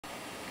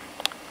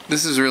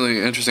this is really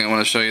interesting. I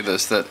want to show you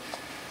this. That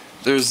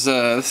there's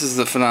this is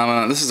the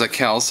phenomenon. This is a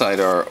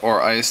calcite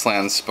or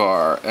iceland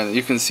spar, and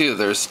you can see that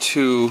there's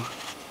two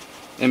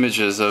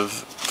images of,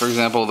 for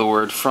example, the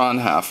word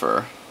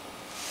Fraunhofer,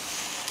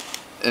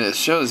 and it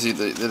shows you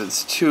that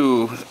it's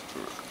two.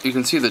 You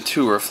can see the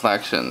two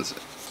reflections,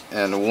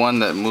 and one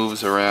that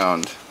moves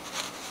around.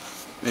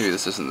 Maybe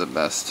this isn't the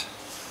best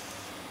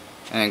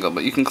angle,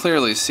 but you can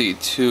clearly see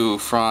two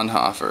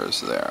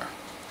Fraunhofers there.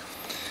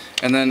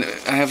 And then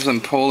I have some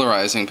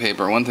polarizing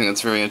paper. One thing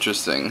that's very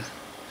interesting,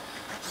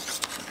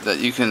 that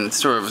you can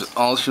sort of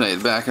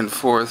alternate back and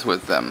forth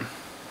with them.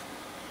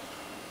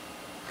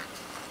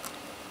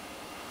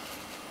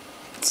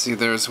 See,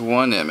 there's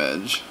one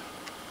image,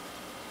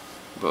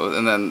 both,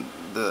 and then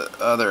the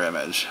other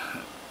image.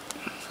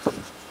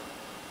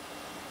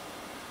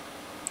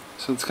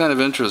 So it's kind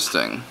of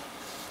interesting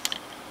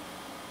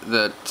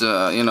that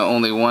you know,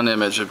 only one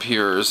image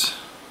appears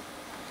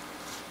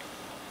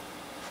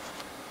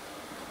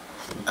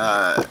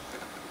and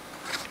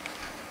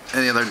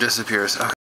the other disappears.